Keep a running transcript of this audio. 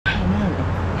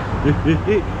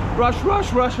Rush,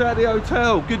 rush, rush out the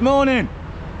hotel. Good morning,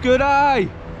 good day,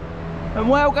 and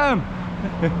welcome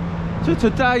to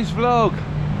today's vlog.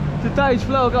 Today's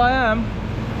vlog, I am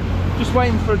just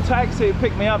waiting for a taxi to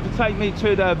pick me up to take me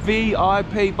to the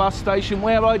VIP bus station,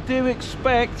 where I do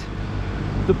expect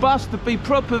the bus to be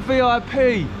proper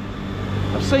VIP.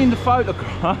 I've seen the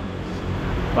photograph,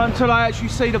 but until I actually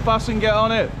see the bus and get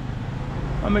on it,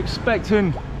 I'm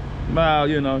expecting, well,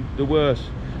 you know, the worst.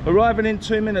 Arriving in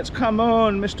 2 minutes. Come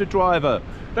on, Mr. Driver.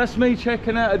 That's me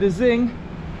checking out of the Zing,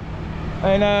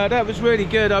 and that was really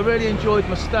good. I really enjoyed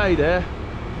my stay there.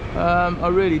 I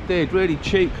really did. Really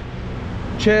cheap,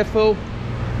 cheerful,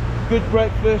 good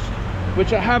breakfast,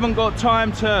 which I haven't got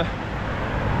time to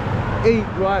eat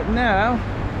right now.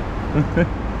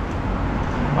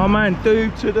 Oh man, due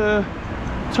to the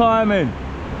timing.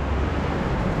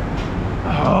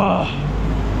 Oh.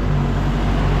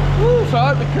 Woo, so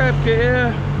I hope the cab get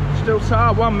here. Still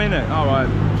 1 minute. All right.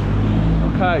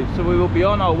 Okay, so we will be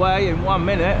on our way in 1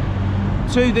 minute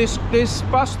to this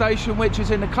bus station, which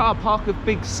is in the car park of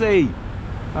Big C,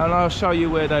 and I'll show you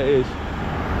where that is.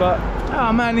 But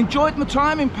oh man, enjoyed my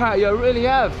time in Pattaya. I really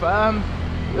have.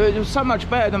 It was so much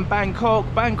better than Bangkok.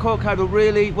 Bangkok had a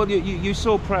really, well, you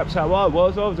saw perhaps how I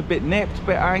was a bit nipped, a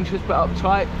bit anxious, a bit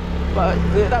uptight, but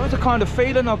that was the kind of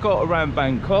feeling I got around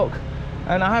Bangkok.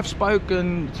 And I have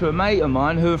spoken to a mate of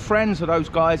mine who are friends of those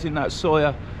guys in that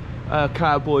Sawyer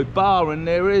cowboy bar, and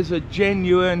there is a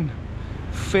genuine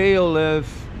feel of,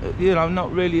 you know,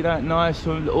 not really that nice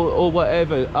or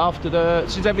whatever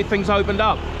since everything's opened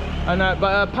up. And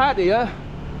but Pattaya,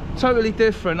 totally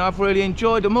different. I've really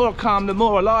enjoyed. The more I come, the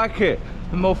more I like it.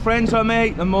 The more friends I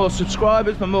meet, the more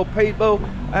subscribers, the more people.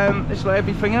 It's like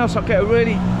everything else. I get a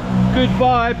really good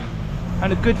vibe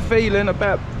and a good feeling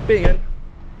about being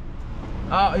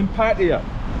out in Pattaya.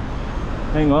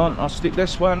 Hang on, I'll stick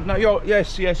this one. No,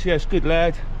 yes, good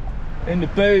lad. In the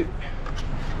boot.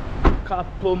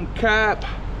 Kapum cap.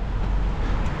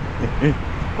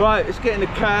 Right, let's get in the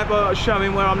cab. I'll show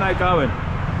him where I'm now going.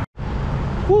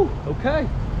 Woo, okay.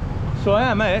 So I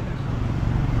am at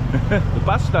the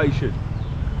bus station.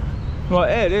 Right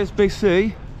here, there's Big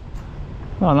C.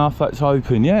 I don't know if that's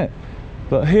open yet,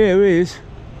 but here is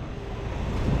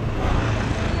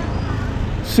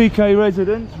CK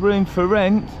Residence, room for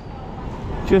rent,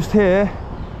 just here.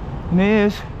 And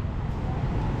here's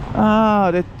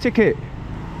the ticket,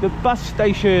 the bus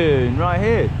station right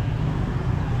here.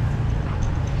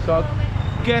 So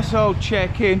I guess I'll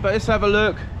check in, but let's have a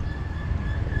look.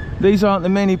 These aren't the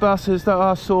mini buses that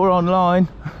I saw online.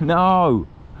 No,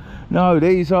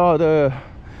 these are the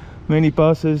mini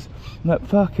buses that,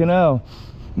 fucking hell,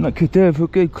 that could do for a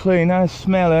good clean and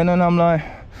smelling. And I'm like,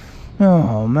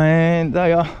 oh man,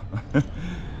 they are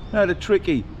they're the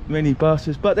tricky mini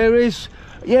buses. But there is,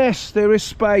 yes, there is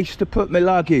space to put my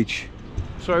luggage,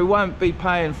 so I won't be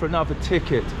paying for another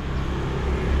ticket.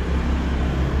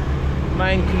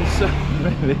 Main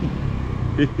concern,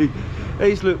 really.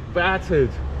 These look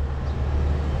battered.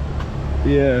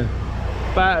 Yeah,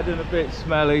 battered and a bit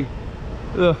smelly.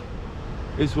 Ugh,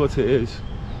 is what it is.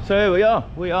 So here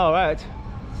we are at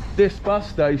this bus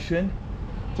station,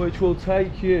 which will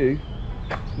take you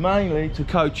mainly to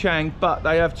Koh Kong, but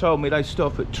they have told me they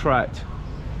stop at Trat.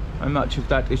 How much of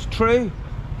that is true,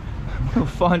 we'll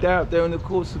find out during the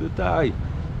course of the day.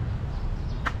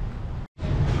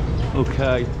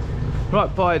 Okay,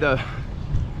 right by the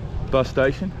bus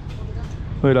station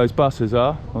where those buses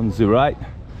are on the right.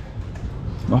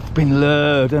 I've been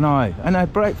lured, and I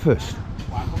had breakfast.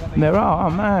 And there are,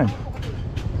 oh man,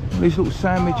 these little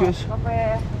sandwiches.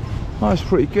 Oh, it's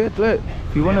pretty good. Look,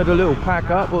 if you wanted a little pack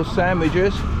up or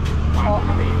sandwiches,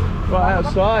 right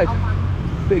outside.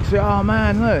 Big say, oh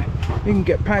man, look, you can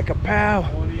get pack a pow.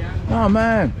 Oh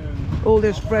man, all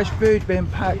this fresh food being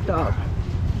packed up.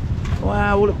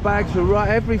 Wow, all the bags are right,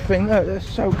 everything. Look, that's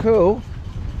so cool.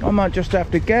 I might just have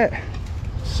to get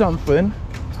something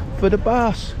for the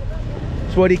bus.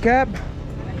 Swaddy cap,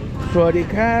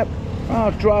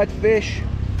 oh, dried fish,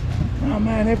 oh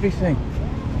man, everything,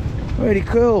 really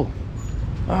cool.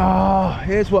 Oh,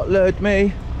 here's what lured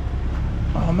me.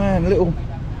 Oh man, little,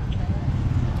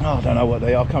 oh, I don't know what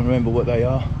they are, I can't remember what they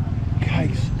are.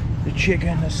 Cakes, the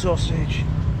chicken, the sausage,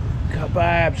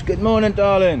 kebabs. Good morning,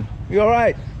 darling, you all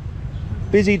right?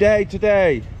 Busy day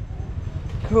today.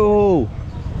 Cool.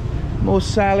 More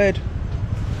salad.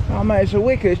 Oh man, it's a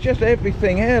wicked, it's just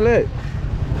everything here, look.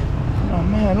 Oh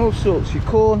man, all sorts. Your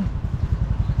corn,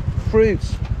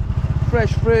 fruits,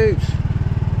 fresh fruits,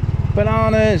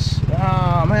 bananas.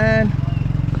 Oh man.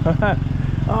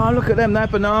 Oh, look at them, they're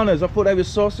bananas. I thought they were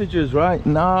sausages, right?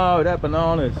 No, they're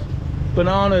bananas.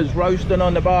 Bananas roasting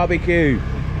on the barbecue.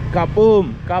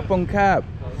 Kaboom, kapong cab.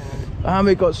 And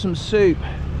we got some soup,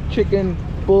 chicken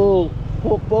ball,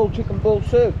 pork ball, chicken ball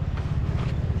soup.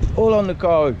 All on the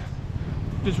go.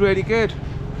 Just really good.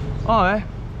 I'm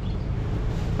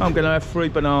gonna have 3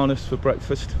 bananas for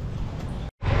breakfast.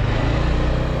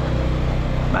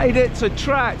 Made it to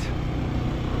Trat.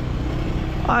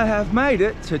 I have made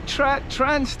it to Trat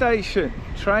train station.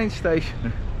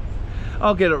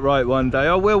 I'll get it right one day.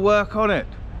 I will work on it.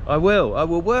 I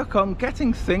will work on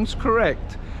getting things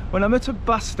correct. When I'm at a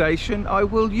bus station, I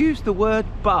will use the word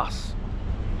bus.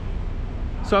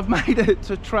 So I've made it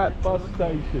to Trat bus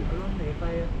station.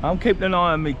 I'm keeping an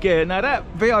eye on my gear. Now that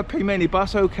VIP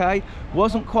minibus, okay,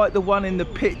 wasn't quite the one in the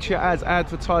picture as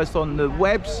advertised on the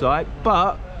website,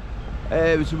 but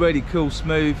it was a really cool,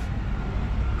 smooth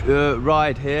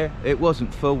ride here. It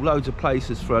wasn't full, loads of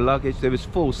places for a luggage. There was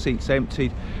 4 seats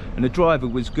emptied, and the driver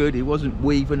was good. He wasn't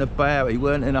weaving about, he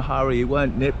weren't in a hurry, he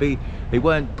weren't nippy, he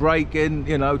weren't braking,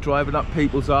 you know, driving up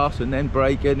people's arse and then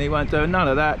braking. He weren't doing none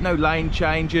of that. No lane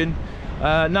changing,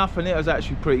 nothing. It was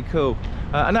actually pretty cool.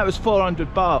 And that was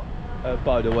 400 baht,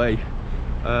 by the way,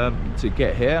 to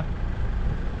get here,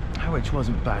 which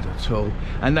wasn't bad at all.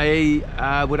 And they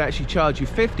would actually charge you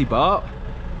 50 baht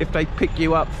if they pick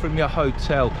you up from your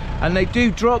hotel, and they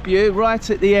do drop you right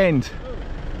at the end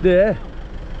there.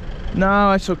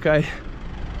 No, it's okay.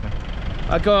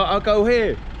 I'll go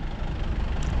here.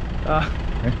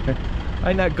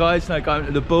 Ain't that guy's now going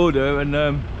to the border, and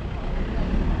I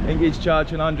think he's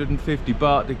charging 150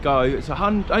 baht to go. It's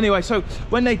 100 anyway. So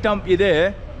when they dump you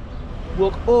there,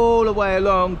 walk all the way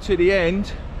along to the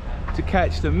end to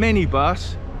catch the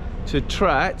minibus to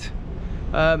Trat.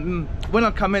 When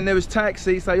I come in, there was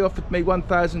taxis. They offered me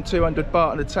 1,200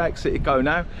 baht on a taxi to go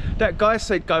now. That guy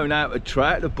said going out to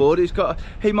Trat, the border.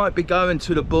 He might be going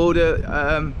to the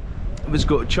border. Was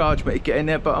got to charge me to get in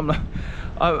there, but I'm like,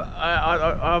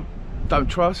 I don't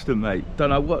trust him, mate. Don't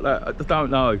know what that. I don't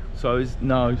know. So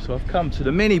So I've come to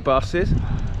the minibuses,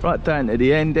 right down to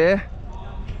the end there,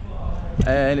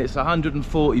 and it's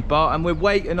 140 baht, and we're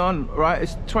waiting on. Right,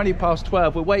 it's 20 past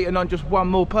 12. We're waiting on just one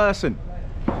more person.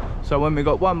 So when we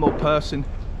got one more person,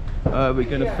 we're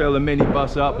going to fill the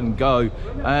minibus up and go.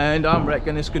 And I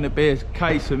reckon it's going to be a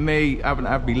case of me having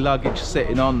to have my luggage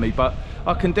sitting on me, but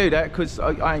I can do that because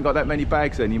I ain't got that many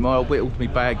bags anymore. I whittled my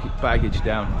baggage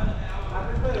down.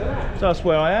 So that's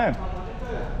where I am.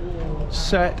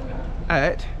 Stood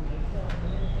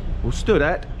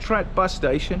at Trat bus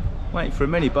station, waiting for a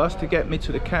minibus to get me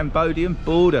to the Cambodian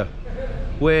border,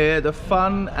 where the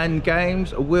fun and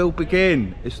games will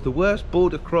begin. It's the worst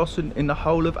border crossing in the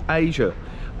whole of Asia,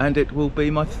 and it will be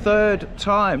my 3rd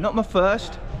time, not my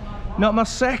 1st, not my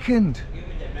 2nd.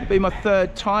 It'll be my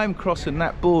 3rd time crossing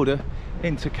that border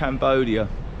into Cambodia.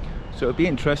 So it'll be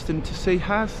interesting to see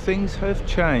how things have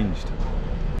changed.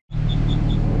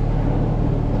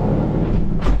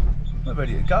 I'm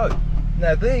ready to go.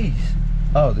 Now these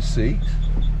are the seats.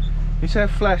 You see how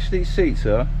flash these seats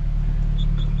are?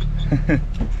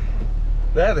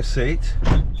 They're the seats.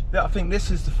 I think this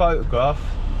is the photograph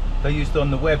they used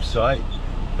on the website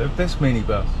of this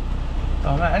minibus.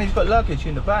 Oh man, and he's got luggage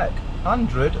in the back.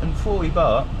 140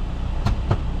 baht,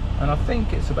 and I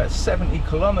think it's about 70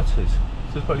 kilometers.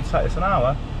 So it'll probably take us an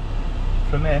hour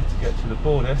from here to get to the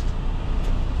border.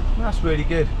 And that's really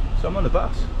good. So I'm on the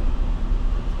bus.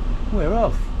 We're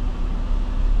off.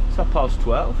 It's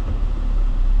 12:30.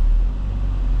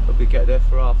 Probably get there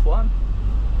for 1:30.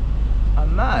 I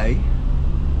may,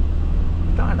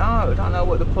 I don't know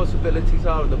what the possibilities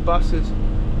are of the buses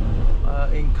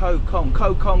in Koh Kong.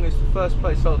 Koh Kong is the first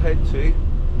place I'll head to,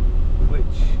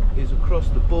 which is across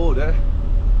the border.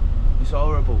 It's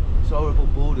horrible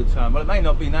border town. Well, it may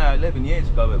not be now. 11 years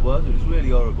ago it was really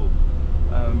horrible.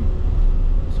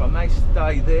 So I may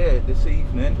stay there this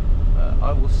evening.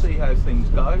 I will see how things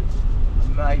go.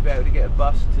 I may be able to get a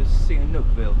bus to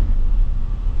Sihanoukville.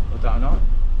 I don't know.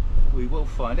 We will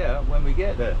find out when we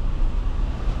get there.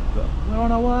 But we're on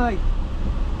our way.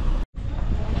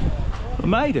 I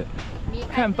made it.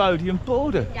 Cambodian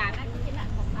border.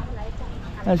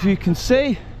 As you can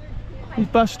see, these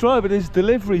bus driver, there's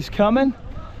deliveries coming.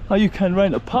 Oh, you can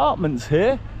rent apartments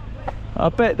here. I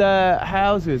bet they're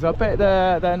houses. I bet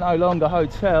they're no longer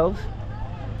hotels.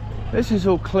 This is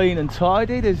all clean and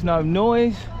tidy. There's no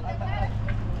noise.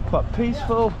 Quite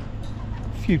peaceful.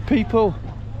 A few people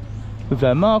with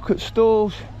their market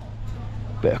stalls.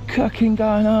 Bit of cooking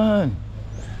going on.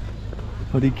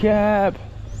 Body cab.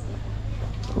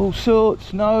 All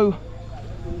sorts. No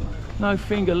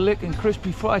finger licking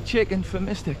crispy fried chicken for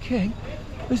Mr. King.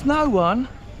 There's no one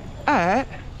at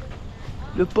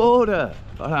the border,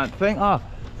 I don't think. Ah,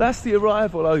 that's the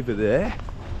arrival over there.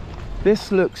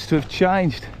 This looks to have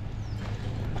changed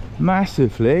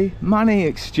massively. Money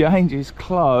exchange is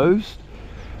closed.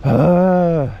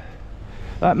 That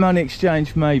money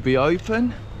exchange may be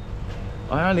open.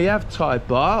 I only have Thai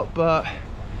baht, but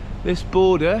this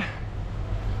border,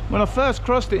 when I first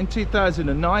crossed it in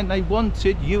 2009, they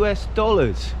wanted US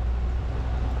dollars.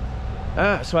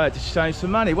 So I had to change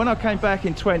some money. When I came back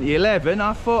in 2011,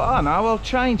 I thought, oh no, I'll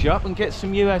change up and get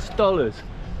some US dollars.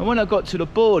 And when I got to the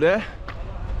border,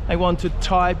 they wanted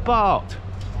Thai baht.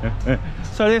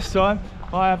 So this time,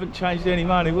 I haven't changed any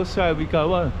money. We'll see how we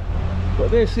go on. But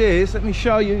this is, let me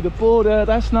show you the border.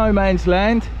 That's no man's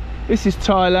land. This is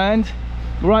Thailand.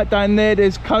 Right down there,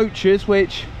 there's coaches,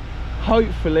 which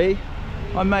hopefully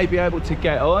I may be able to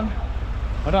get on.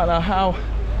 I don't know how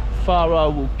far I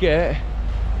will get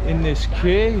in this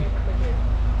queue.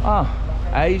 Ah,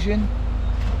 Asian.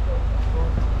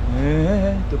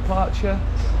 Yeah, departure.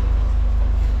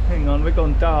 Hang on, we've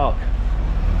gone dark.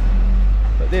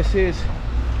 But this is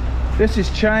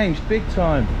changed big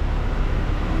time.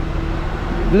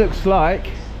 It looks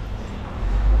like,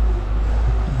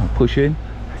 I'll push in.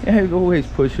 Yeah, always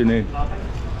pushing in.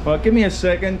 Right, give me a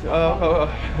second.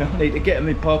 I need to get them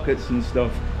in pockets and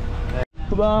stuff.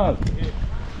 Come on.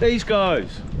 These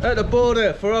guys at the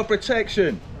border for our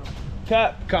protection.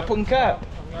 Cap and cap.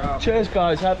 Cheers,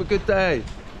 guys. Have a good day.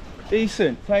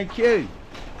 Decent. Thank you.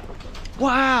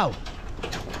 Wow.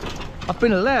 I've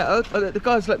been allowed. The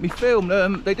guys let me film.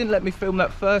 They didn't let me film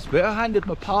that first bit. I handed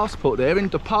my passport there in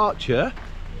departure.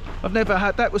 I've never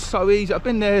had. That was so easy. I've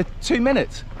been there 2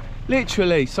 minutes.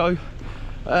 Literally. So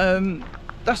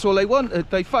that's all they wanted.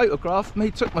 They photographed me,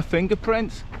 took my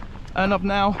fingerprints, and I've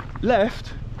now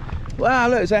left. Wow,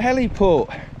 look, it's a heliport.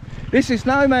 This is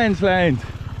no man's land.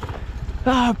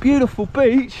 Ah, beautiful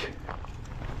beach.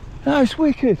 Oh, it's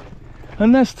wicked.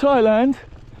 And that's Thailand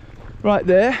right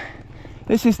there.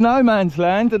 This is no man's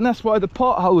land, and that's why the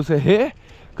potholes are here,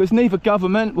 because neither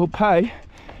government will pay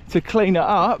to clean it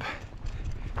up.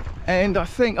 And I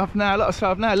think I've now, like I say,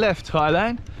 I've now left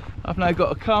Thailand. I've now got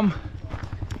to come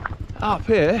up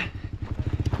here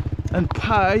and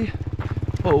pay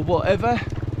or whatever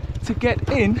to get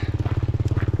in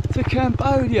to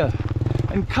Cambodia.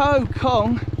 And Koh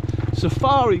Kong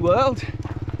Safari World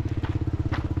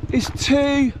is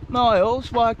 2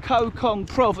 miles, while Koh Kong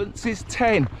province is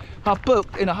 10. I've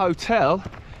booked in a hotel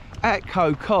at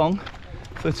Koh Kong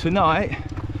for tonight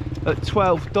at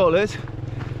 $12,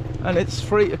 and it's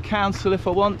free to cancel if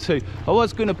I want to. I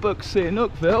was going to book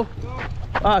Sihanoukville.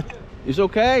 Ah, it's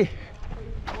okay.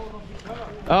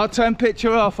 I'll turn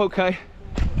picture off, okay.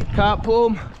 Can't pull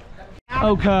 'em.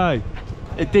 Okay.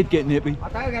 It did get nippy.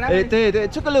 It did.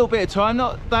 It took a little bit of time,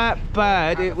 not that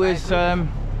bad. It was, oh,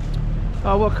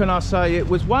 what can I say? It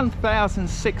was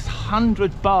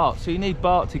 1,600 baht. So you need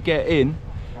baht to get in,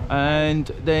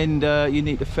 and then you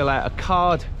need to fill out a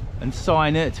card and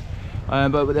sign it.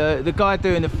 But the guy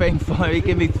doing the thing for me, he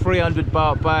gave me 300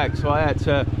 baht back, so I had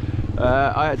to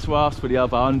ask for the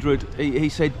other 100. He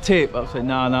said tip. I said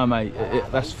no mate,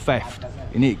 that's theft.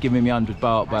 You need to give me my 100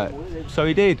 baht back. So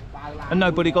he did, and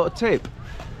nobody got a tip,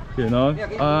 you know.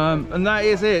 And that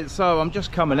is it. So I'm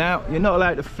just coming out. You're not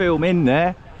allowed to film in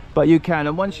there, but you can.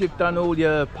 And once you've done all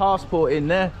your passport in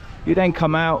there, you then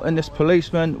come out, and this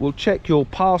policeman will check your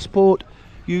passport.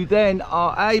 You then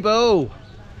are able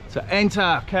to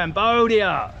enter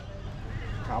Cambodia.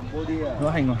 Cambodia. Oh,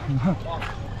 hang on.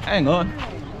 Hang on.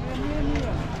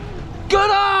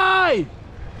 Good eye!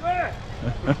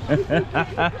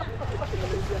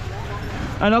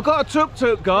 And I've got a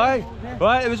tuk-tuk guy,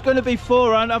 right? It was going to be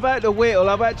 400. I've had to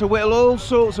whittle all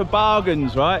sorts of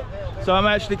bargains, right? So I'm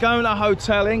actually going to a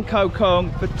hotel in Koh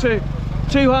Kong for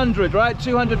 200, right?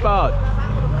 200 baht.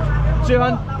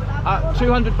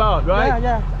 200 baht, right?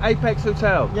 Yeah. Apex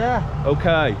Hotel. Yeah.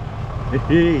 Okay.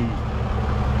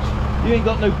 You ain't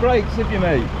got no brakes, have you,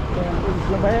 mate?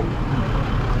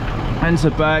 And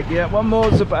the bag, yeah, one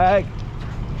more's the bag.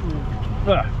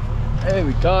 There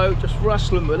we go, just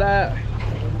rustling with that.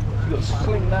 You've got to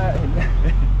sling that in there.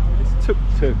 It's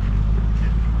tuk-tuk.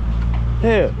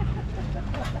 Here.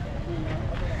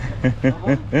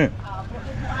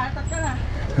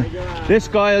 This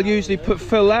guy will usually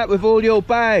fill that with all your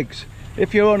bags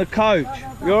if you're on a coach.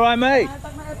 You alright, mate?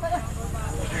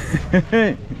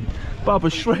 Baba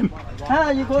shrimp.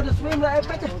 You go to swim like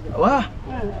What?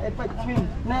 swim.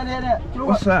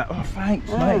 What's that? Oh, thanks,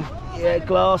 mate. Yeah,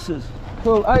 glasses.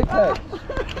 Cool, okay.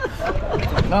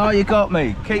 Oh, you got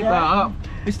me. Keep that up.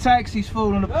 This taxi's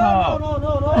falling apart.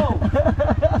 No.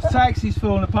 This taxi's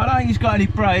falling apart. I don't think he's got any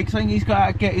brakes. I think he's got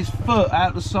to get his foot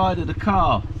out the side of the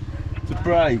car to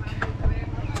brake.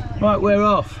 Right, we're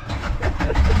off.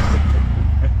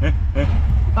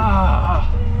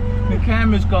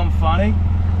 camera's gone funny.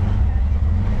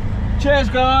 Cheers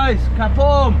guys,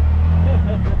 kapom.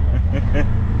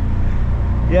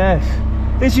 Yes,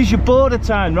 this is your border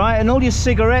town, right? And all your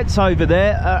cigarettes over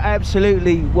there are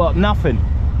absolutely, what, nothing.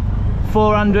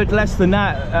 400, less than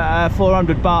that,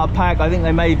 400 baht a pack. I think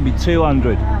they may even be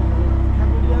 200.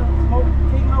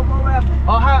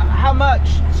 Oh, how much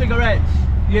cigarettes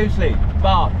usually?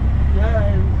 Baht?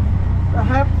 Yeah, I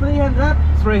have 300.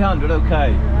 300,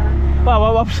 okay. Yeah.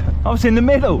 Well, I was in the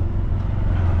middle.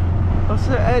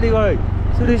 Anyway,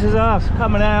 so this is us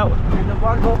coming out. And the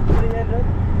one book 300.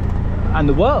 And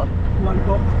the what?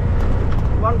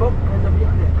 One book and the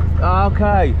beer.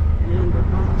 Okay.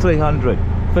 300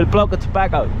 for the block of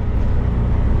tobacco.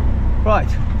 Right,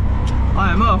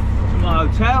 I am off to my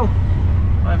hotel.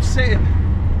 I am sitting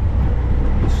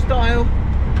in style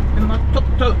in my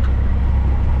tuk-tuk.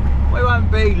 We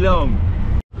won't be long.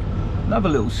 Another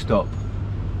little stop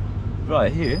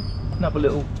right here. Another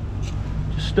little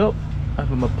stop.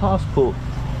 Having my passport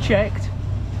checked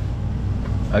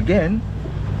again,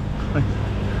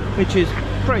 which is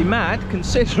pretty mad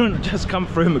considering I just come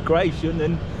through immigration,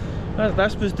 and they're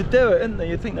supposed to do it, isn't they?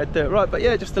 You think they'd do it right, but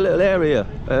yeah, just a little area.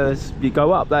 You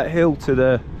go up that hill to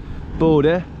the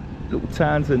border, little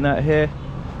towns and that here,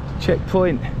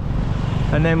 checkpoint,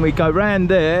 and then we go round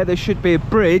there. There should be a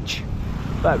bridge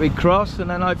that we cross, and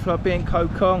then hopefully I'll be in Koh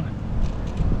Kong.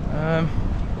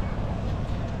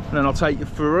 And then I'll take you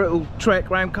for a little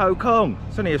trek around Koh Kong.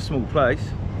 It's only a small place.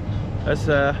 That's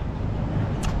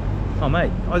oh mate,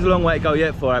 there's a long way to go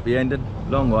yet for happy ending.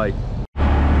 Long way.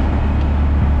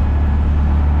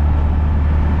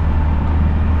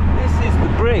 This is the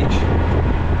bridge.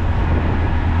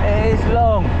 It is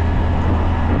long.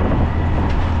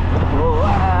 Oh,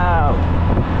 wow.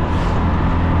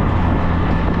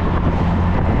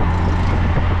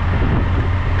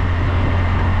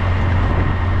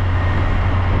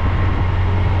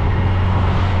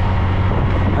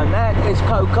 And that is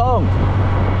Koh Kong.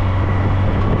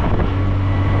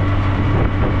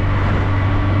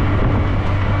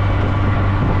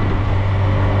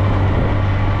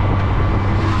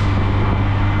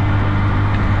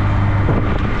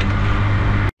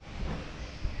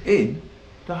 In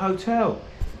the hotel.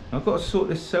 I've got to sort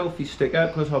this selfie stick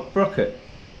out because I broke it,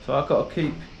 so I've got to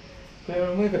keep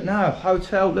bearing with it now.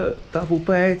 Hotel, look, double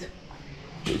bed,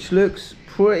 which looks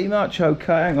pretty much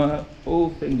okay. Hang on,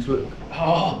 all things look,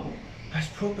 oh, that's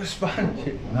proper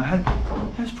spongy, man.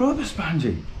 That's proper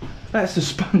spongy. That's a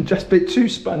sponge, just a bit too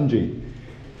spongy.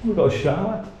 We've got a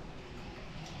shower,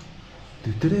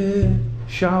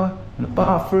 shower and a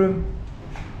bathroom,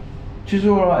 which is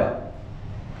all right.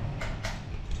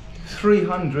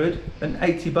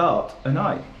 380 baht a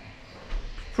night.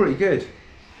 Pretty good.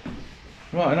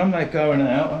 Right, and I'm not going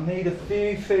out. I need a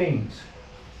few things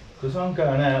because I'm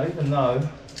going out, even though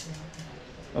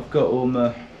I've got all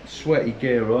my sweaty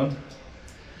gear on.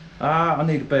 I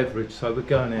need a beverage, so we're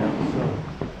going out.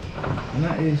 So,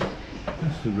 and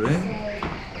that's the room.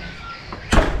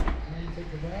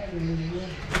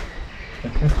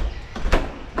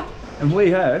 And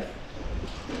we have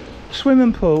a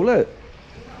swimming pool, look.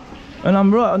 And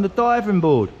I'm right on the diving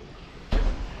board.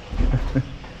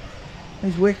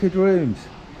 These wicked rooms.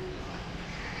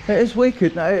 It is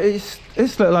wicked. No, it's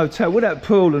this little hotel with that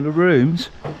pool and the rooms.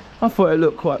 I thought it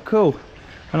looked quite cool.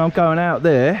 And I'm going out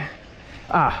there.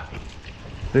 Ah,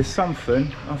 there's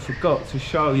something I forgot to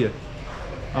show you.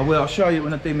 I will. I'll show you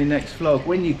when I do my next vlog.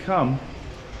 When you come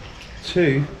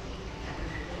to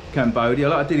Cambodia,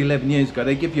 like I did 11 years ago,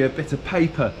 they give you a bit of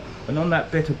paper, and on that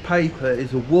bit of paper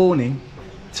is a warning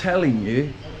telling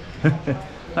you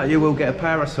that you will get a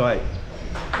parasite.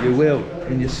 You will,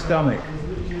 in your stomach.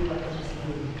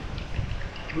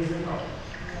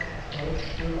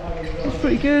 It's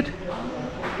pretty good.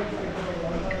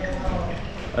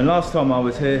 And last time I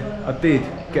was here, I did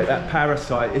get that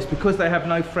parasite. It's because they have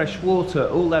no fresh water.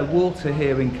 All their water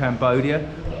here in Cambodia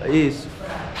is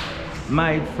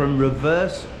made from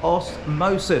reverse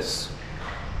osmosis.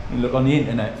 You look on the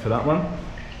internet for that one.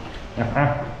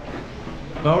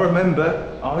 I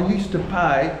remember I used to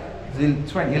pay, in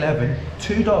 2011,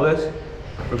 $2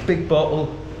 for a big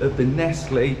bottle of the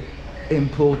Nestle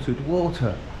imported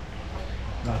water.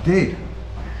 And I did.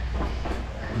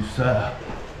 It was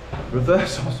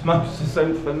reverse osmosis,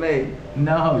 and for me,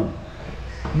 no.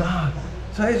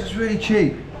 So this is really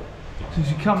cheap. So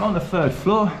as you come on the 3rd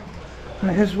floor,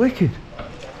 and it is wicked.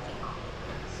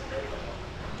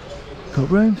 Got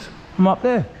rooms. I'm up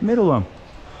there, middle one.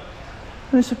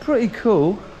 And it's a pretty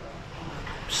cool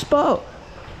spot.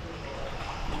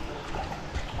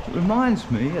 It reminds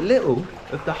me a little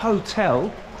of the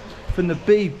hotel from the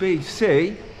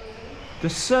BBC, The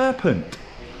Serpent.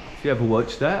 if you ever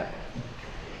watched that,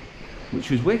 which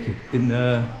was wicked in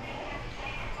the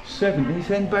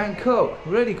 70s in Bangkok.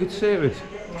 Really good series.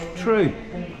 True.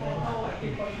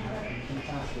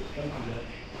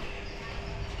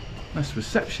 Nice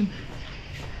reception.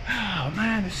 Oh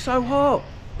man, it's so hot.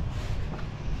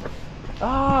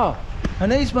 Ah,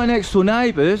 and these are my next door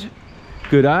neighbours,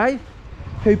 good day,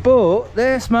 who bought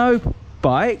their smoke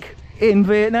bike in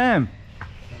Vietnam.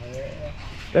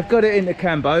 They've got it into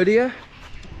Cambodia.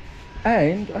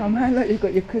 And, oh man, look, you've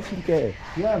got your cushion there.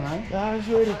 Yeah, man. That's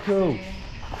really cool.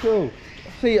 Cool.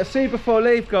 I see you before I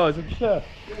leave, guys, I'm sure.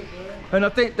 And I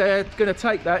think they're going to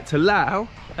take that to Laos,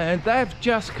 and they've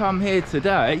just come here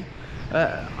today.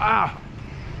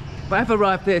 They've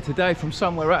arrived there today from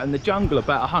somewhere out in the jungle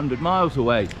about 100 miles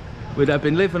away, where they've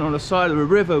been living on the side of a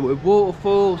river with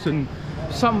waterfalls and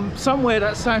somewhere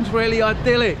that sounds really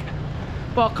idyllic,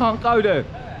 but I can't go there.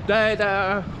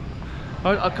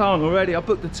 I can't already. I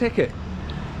booked the ticket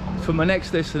for my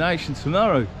next destination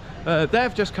tomorrow.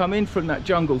 They've just come in from that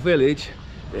jungle village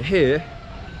here,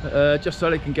 just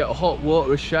so they can get a hot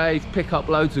water, a shave, pick up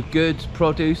loads of goods,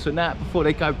 produce and that before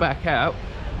they go back out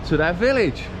to their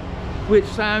village, which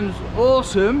sounds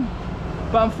awesome.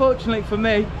 But unfortunately for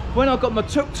me, when I got my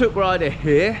tuk-tuk rider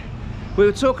here, we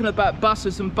were talking about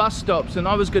buses and bus stops, and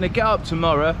I was going to get up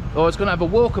tomorrow, or I was going to have a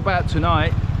walkabout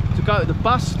tonight to go to the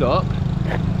bus stop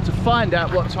to find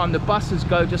out what time the buses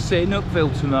go to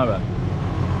Sihanoukville tomorrow.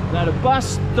 Now the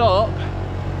bus stop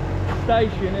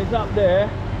station is up there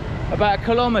about 1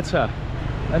 kilometre,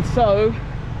 and so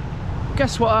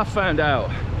guess what I found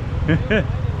out?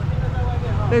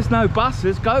 There's no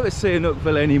buses go to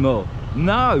Sihanoukville anymore.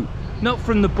 No, not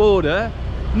from the border,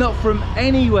 not from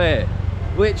anywhere,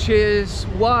 which is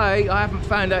why I haven't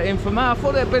found that information. I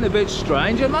thought they'd been a bit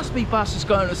strange. There must be buses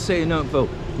going to Sihanoukville.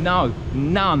 No,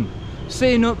 none.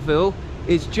 Sihanoukville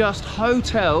is just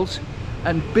hotels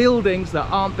and buildings that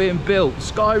aren't being built,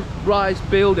 sky-rise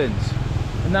buildings.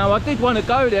 Now I did want to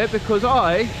go there because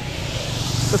I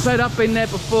said I've been there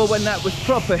before when that was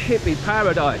proper hippie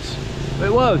paradise.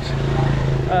 It was.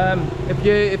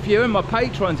 If you're in my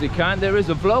patrons account, there is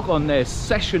a vlog on there,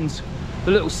 Sessions,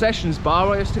 the little Sessions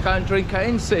bar. I used to go and drink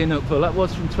in Sihanoukville. That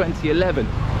was from 2011.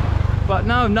 But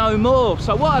no more.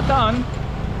 So what I've done,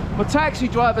 my taxi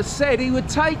driver said he would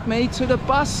take me to the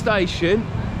bus station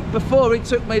before he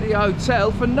took me to the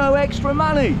hotel for no extra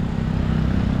money.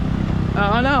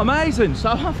 I know, amazing. So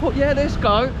I thought, yeah, let's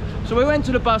go. So we went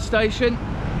to the bus station,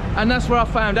 and that's where I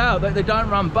found out that they don't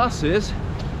run buses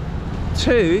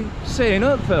to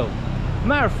Sihanoukville.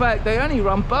 Matter of fact, they only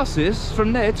run buses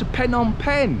from there to Phnom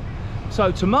Penh.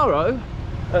 So tomorrow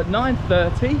at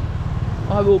 9:30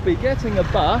 I will be getting a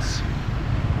bus,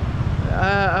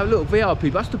 a little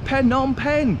VIP bus to Phnom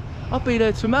Penh. I'll be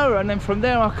there tomorrow, and then from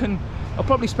there I'll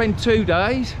probably spend 2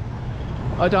 days.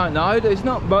 I don't know, there's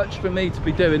not much for me to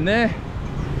be doing there.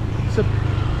 So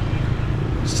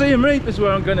Siem Reap is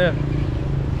where I'm gonna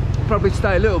probably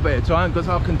stay a little bit of time, because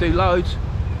I can do loads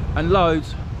and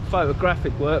loads of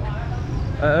photographic work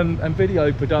and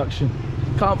video production.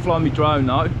 Can't fly me drone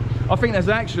though. I think there's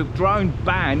an actual drone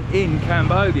ban in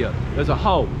Cambodia as a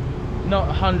whole. Not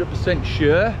 100%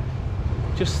 sure,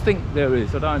 just think there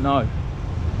is, I don't know.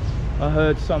 I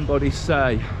heard somebody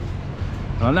say.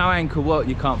 I know Angkor Wat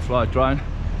you can't fly a drone,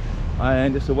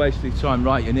 and it's a waste of time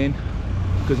writing in,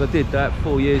 because I did that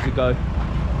 4 years ago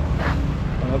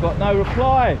and I got no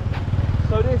reply.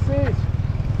 So this is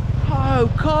Koh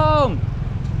Kong.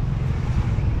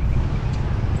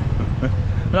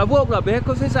 And I've walked up here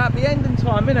because it's happy ending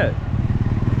time, innit?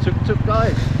 Tuk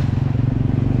guys.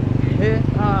 Here.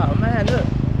 Oh man, look.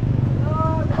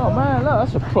 Oh man, look,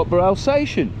 that's a proper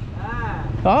Alsatian.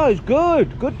 Oh, it's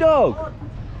good. Good dog.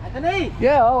 Anthony.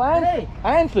 Yeah, oh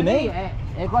Anthony.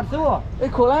 They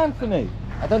call Anthony.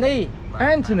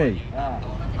 Anthony.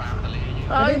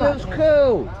 Oh, he looks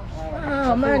cool.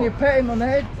 Oh man, you pet him on the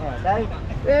head.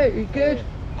 Yeah, you good?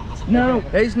 No,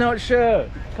 he's not sure.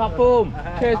 Cup him.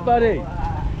 Cheers, buddy.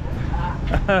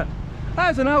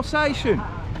 That's an Alsatian.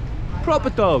 Proper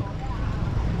dog.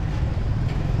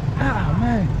 Oh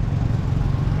man.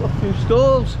 Got a few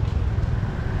stalls.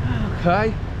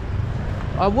 Okay.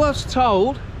 I was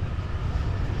told,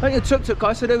 I think the tuk-tuk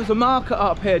guy said there was a market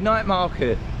up here, night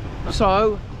market.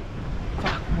 So,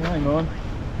 fuck, hang on.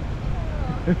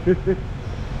 I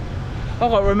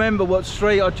can't remember what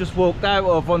street I just walked out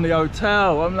of on the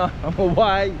hotel. I'm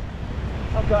away.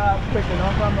 I got out quick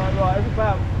enough. I'm like, right, it's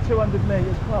about 200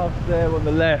 metres past there on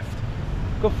the left.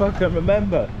 God fucking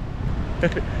remember.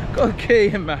 Got a key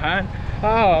in my hand.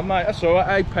 Oh mate, that's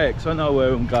alright, Apex, I know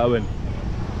where I'm going.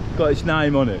 Got its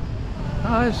name on it.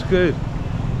 Oh, that's good.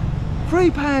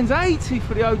 £3.80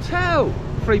 for the hotel.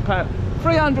 £3,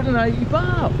 380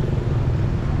 baht.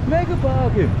 Mega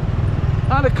bargain.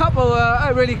 And a couple,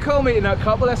 a really cool meeting that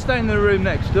couple. They're staying in the room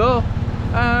next door.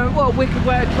 What a wicked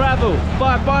way to travel.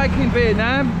 Buy a bike in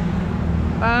Vietnam.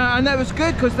 And that was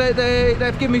good because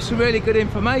they've given me some really good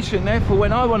information there for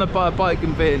when I want to buy a bike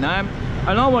in Vietnam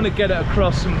and I want to get it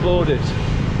across some borders.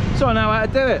 So I know how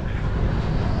to do it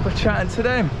by chatting to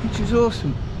them, which is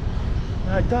awesome.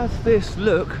 Now, does this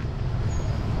look?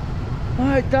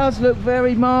 Oh, it does look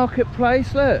very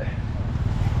marketplace, look.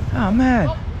 Oh man,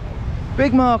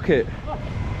 big market.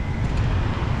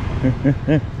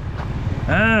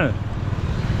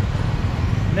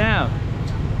 Now,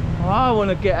 I want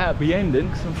to get out the ending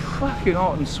because I'm fucking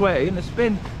hot and sweaty and it's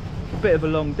been a bit of a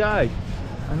long day.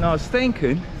 And I was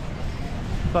thinking,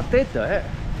 if I did that,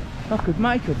 I could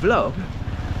make a vlog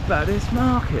about this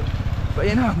market. But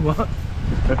you know what?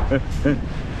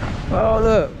 Oh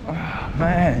look, oh,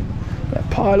 man.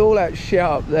 Pile all that shit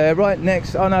up there right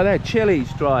next. Oh no, their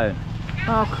chili's drying.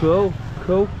 Oh cool,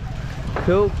 cool,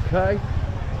 cool, okay.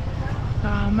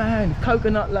 Oh man,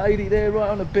 coconut lady there right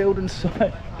on the building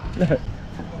site. Look.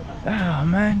 Oh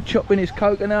man, chopping his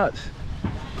coconuts.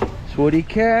 Swarty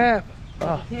cap.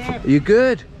 Oh, are you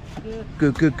good?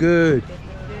 Good, good, good.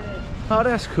 Oh,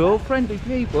 that's cool. Friendly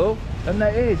people, and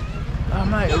that is. Oh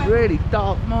mate, a really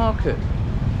dark market.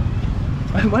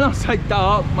 When I say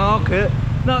dark market,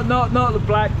 not the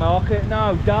black market.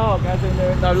 No, dark as in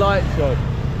there ain't no lights on.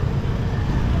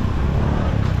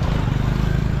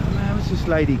 Man, what's this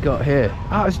lady got here?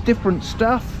 Oh, it's different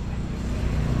stuff.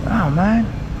 Oh man.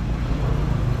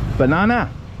 Banana.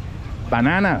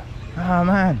 Banana. Oh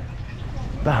man.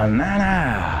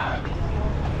 Banana.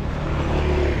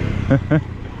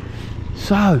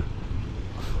 So.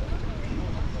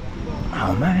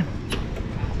 Oh man.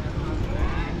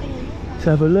 Let's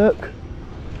have a look.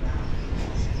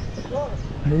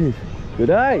 Good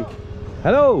day.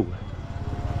 Hello.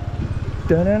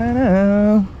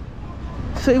 Da-da-da-da.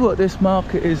 See what this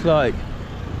market is like.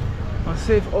 I'll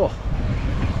see if, oh.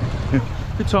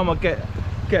 Every time I get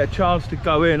a chance to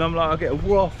go in, I'm like, I get a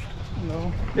waft.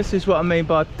 No. This is what I mean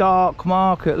by dark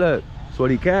market. Look,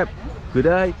 swaddy cap. Good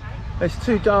day. It's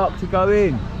too dark to go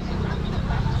in.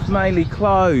 It's mainly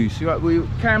closed.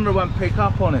 Camera won't pick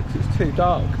up on it because it's too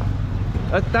dark.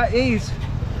 That is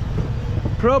a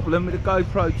problem with the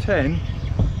GoPro 10.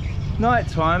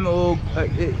 Nighttime, or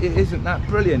it isn't that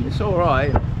brilliant. It's all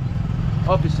right.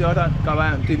 Obviously, I don't go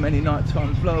out and do many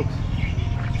nighttime vlogs.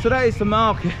 So that is the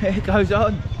market. It goes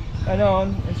on and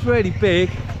on. It's really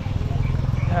big.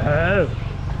 Oh.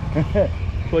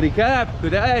 Body cap,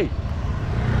 good day.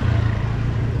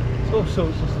 There's all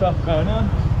sorts of stuff going on.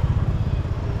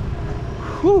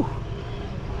 Whew.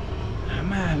 Oh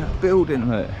man, that building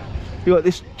there. You got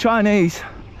this Chinese,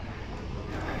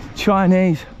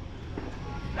 Shinto?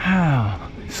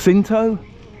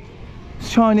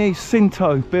 Chinese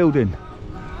Shinto building.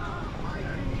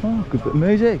 Oh, good bit of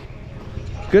music.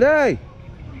 Good day.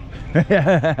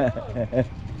 That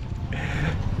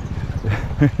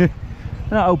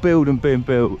old building being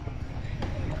built.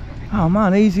 Oh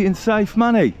man, easy and safe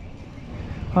money.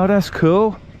 Oh, that's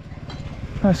cool.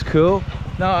 That's cool.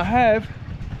 Now I have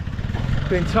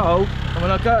been told, and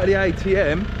when I go to the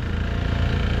ATM,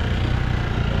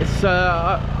 it's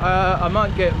I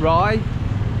might get rye,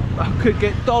 I could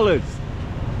get dollars.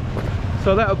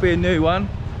 So that'll be a new one.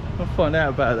 I'll find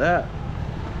out about that.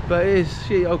 But it is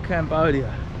shit old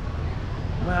Cambodia.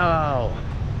 Wow.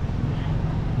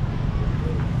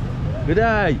 Good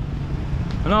day.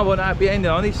 And I want to be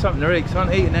ending. I need something to eat because I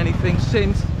haven't eaten anything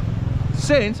since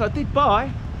I did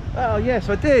buy. Oh yes,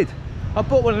 I did. I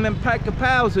bought one of them pack of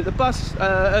pals at the bus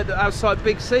outside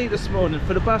Big C this morning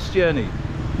for the bus journey.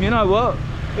 You know what?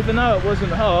 Even though it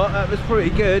wasn't hot, that was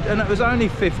pretty good, and it was only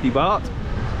 50 baht.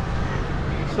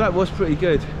 So that was pretty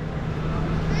good.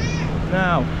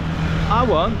 Now, I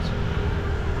want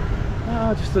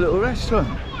just a little restaurant,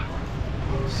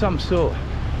 some sort.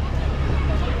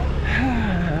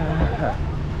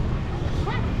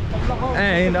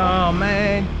 And oh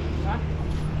man,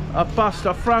 I've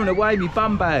thrown away my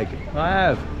bum bag. I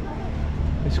have.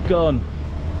 It's gone.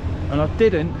 And I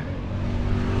didn't,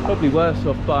 probably worse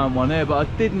off buying one there, but I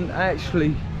didn't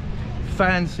actually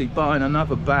fancy buying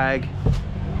another bag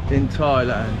in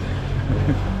Thailand.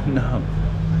 No.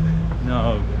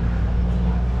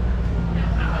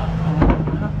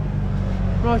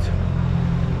 Right.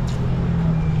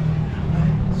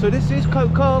 So this is Koh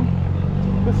Kong.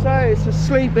 I say it's a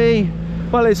sleepy,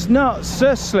 well it's not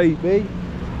so sleepy,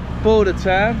 border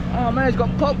town. Oh man, it's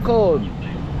got popcorn.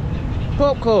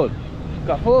 Got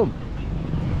home.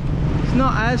 It's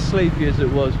not as sleepy as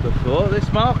it was before. This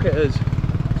market has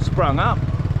sprung up.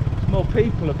 There's more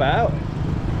people about.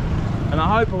 And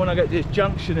I hope when I get to this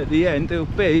junction at the end, there'll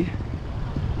be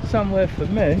somewhere for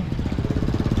me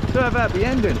to have happy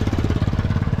ending.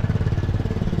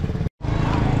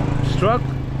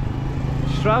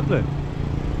 Struggling.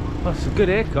 That's a good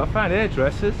haircut. I found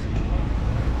hairdressers.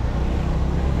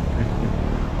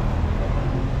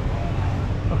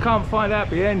 I can't find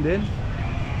happy ending.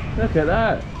 Look at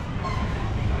that.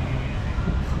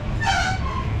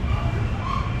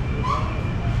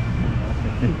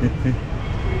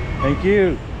 Thank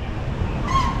you.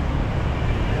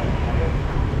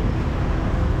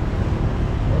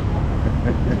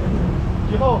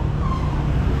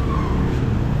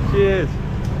 Cheers.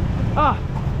 Ah,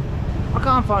 I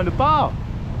can't find a bar.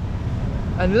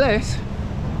 Unless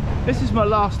this is my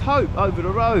last hope over the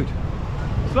road.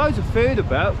 There's loads of food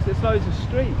about because there's loads of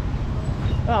street.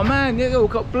 Oh man, they all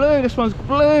got blue. This one's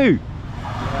blue.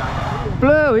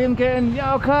 Blue, him getting,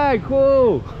 yeah, okay,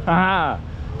 cool. Haha.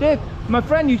 Dave, my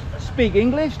friend, you speak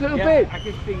English a little bit? I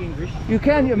can speak English. You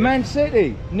can, you're Man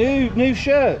City. New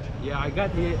shirt. Yeah, I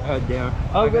got it there.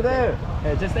 Over there.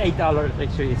 Just $8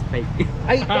 actually is fake.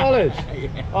 $8?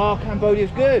 Yeah. Oh,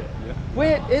 Cambodia's good. Yeah.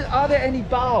 Where, are there any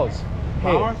bars?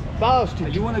 Here? Bars? Bars to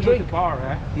You want to go drink? to bar,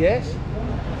 eh? Yes.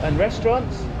 And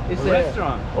restaurants? Is A there?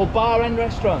 restaurant? Or bar and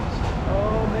restaurants?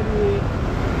 Oh, maybe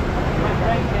my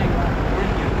friend can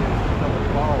bring you to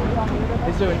the bar.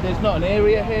 Is there? There's not an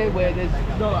area here where there's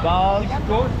bars. If you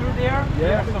go through there,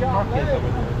 Yeah. there's some markets over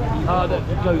there. Oh,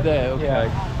 go there. Okay. Yeah.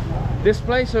 This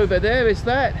place over there, is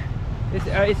that?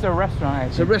 It's a restaurant.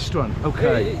 It's a restaurant.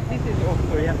 Okay. This is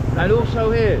also, yeah. And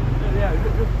also here. Yeah,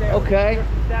 look there. Okay. There's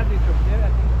a sandwich up there, I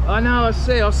think. I know.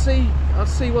 I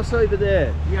see what's over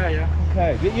there. Yeah, yeah.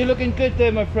 Okay. You're looking good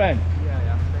there, my friend.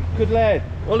 Yeah. Thank you. Good lad.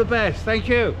 All the best. Thank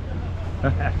you.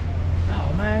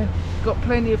 Oh man, got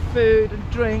plenty of food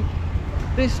and drink.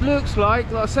 This looks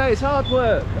like I say, it's hard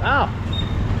work. Ah,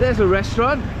 there's a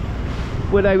restaurant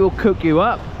where they will cook you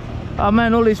up. Oh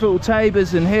man, all these little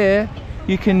tables in here,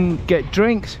 you can get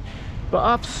drinks. But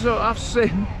I've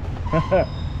seen,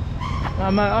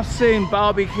 oh man, I've seen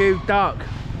barbecue duck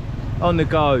on the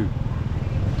go.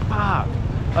 Fuck.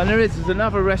 And there's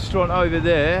another restaurant over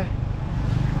there.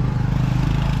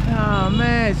 Oh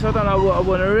man, so I don't know what I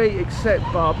want to eat except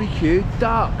barbecue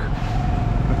duck.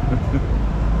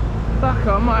 Fuck,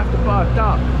 I might have to buy a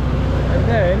duck and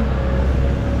then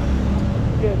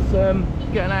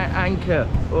get an anchor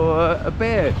or a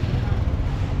beer.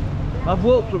 I've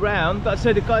walked around, but I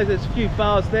said the guys, there's a few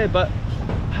bars there, but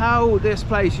how this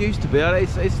place used to be,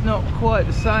 it's not quite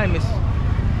the same. It's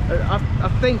I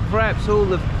think perhaps all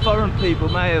the foreign people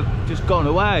may have just gone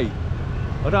away.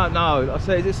 I don't know. I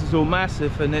say this is all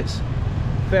massive and it's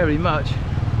very much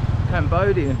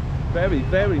Cambodian,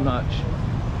 very much.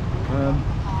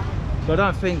 So I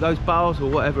don't think those bars or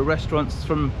whatever restaurants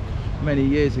from many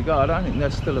years ago, I don't think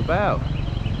they're still about.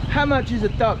 How much is a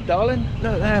duck, darling?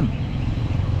 Look at them.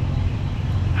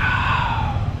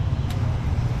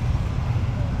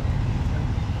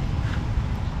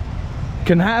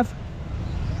 Can have?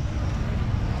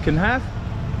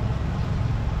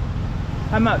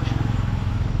 How much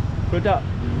for a duck?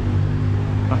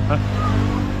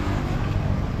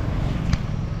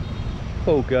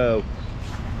 Poor girl.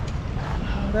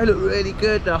 Oh, they look really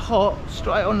good. They're hot,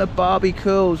 straight on the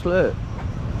barbecues. Look,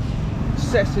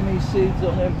 sesame seeds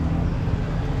on them.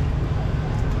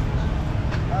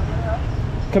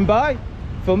 Can buy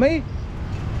for me?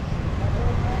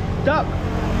 Duck?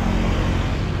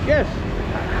 Yes.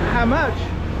 How much?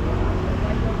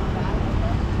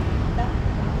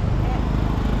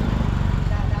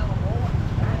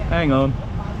 Hang on.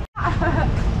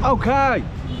 Okay.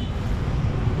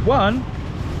 One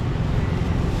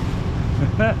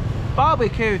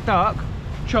barbecue duck,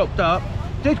 chopped up.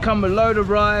 Did come with a load of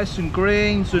rice and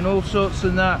greens and all sorts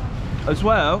of that as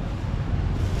well.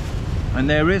 And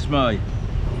there is my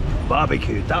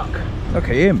barbecue duck. Look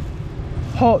at him.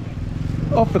 Hot,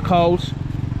 off the coals.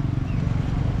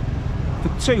 For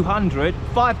 $200,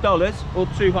 $5 or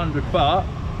 200 baht.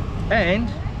 And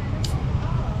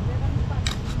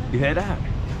you hear that?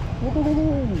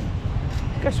 Ooh.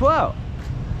 Guess what?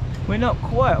 We're not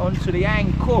quite onto the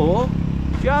Angkor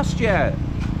just yet.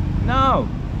 No,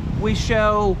 we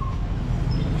shall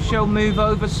move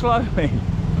over slowly.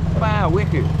 Wow,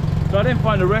 wicked. So I didn't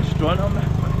find a restaurant.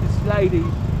 This lady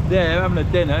there having a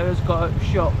dinner has got a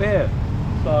shop here.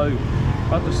 So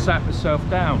I just sat myself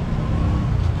down.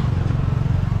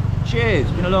 Cheers,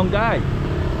 it's been a long day.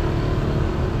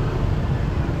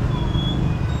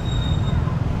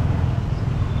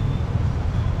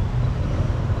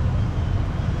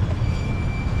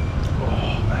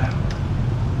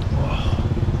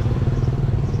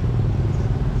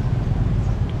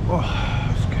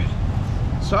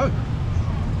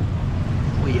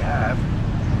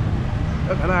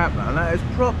 That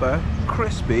is proper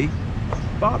crispy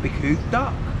barbecue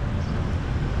duck.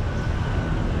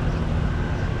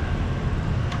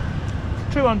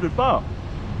 200 baht.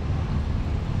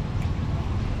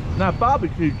 Now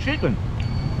barbecue chicken,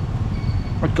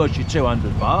 it cost you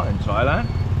 200 baht in Thailand.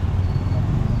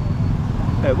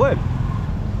 It would.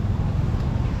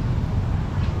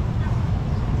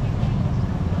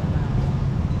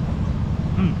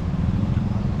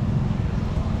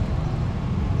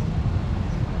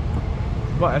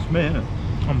 Right, that's me, innit?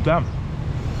 I'm done.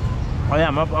 I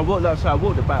am. I walked, like I say, I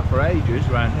walked about for ages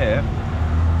around here.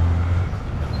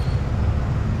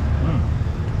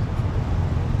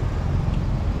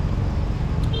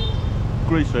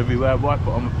 Grease everywhere. Wipe it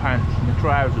on my pants and my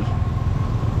trousers.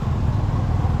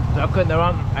 So I couldn't, there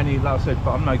aren't any, like I said,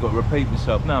 but I'm not got to repeat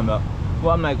myself. No, I'm not.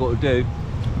 What I'm not got to do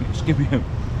is just give you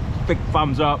a big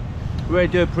thumbs up. Really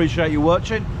do appreciate you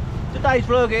watching. Today's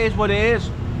vlog, it is what it is.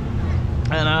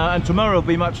 And tomorrow will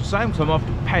be much the same, because I'm off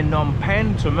to Phnom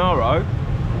Penh tomorrow.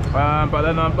 But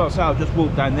then, like I say, I'll just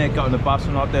walk down there, get on the bus,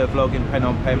 and I'll do a vlog in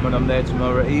Phnom Penh when I'm there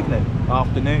tomorrow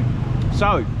afternoon.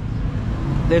 So,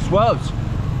 this was,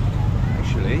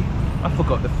 actually, I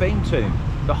forgot the theme tune.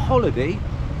 The holiday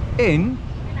in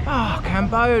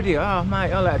Cambodia. Oh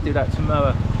mate, I'll have to do that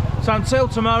tomorrow. So until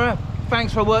tomorrow,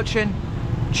 thanks for watching.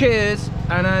 Cheers,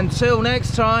 and until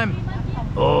next time,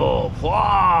 au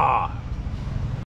revoir.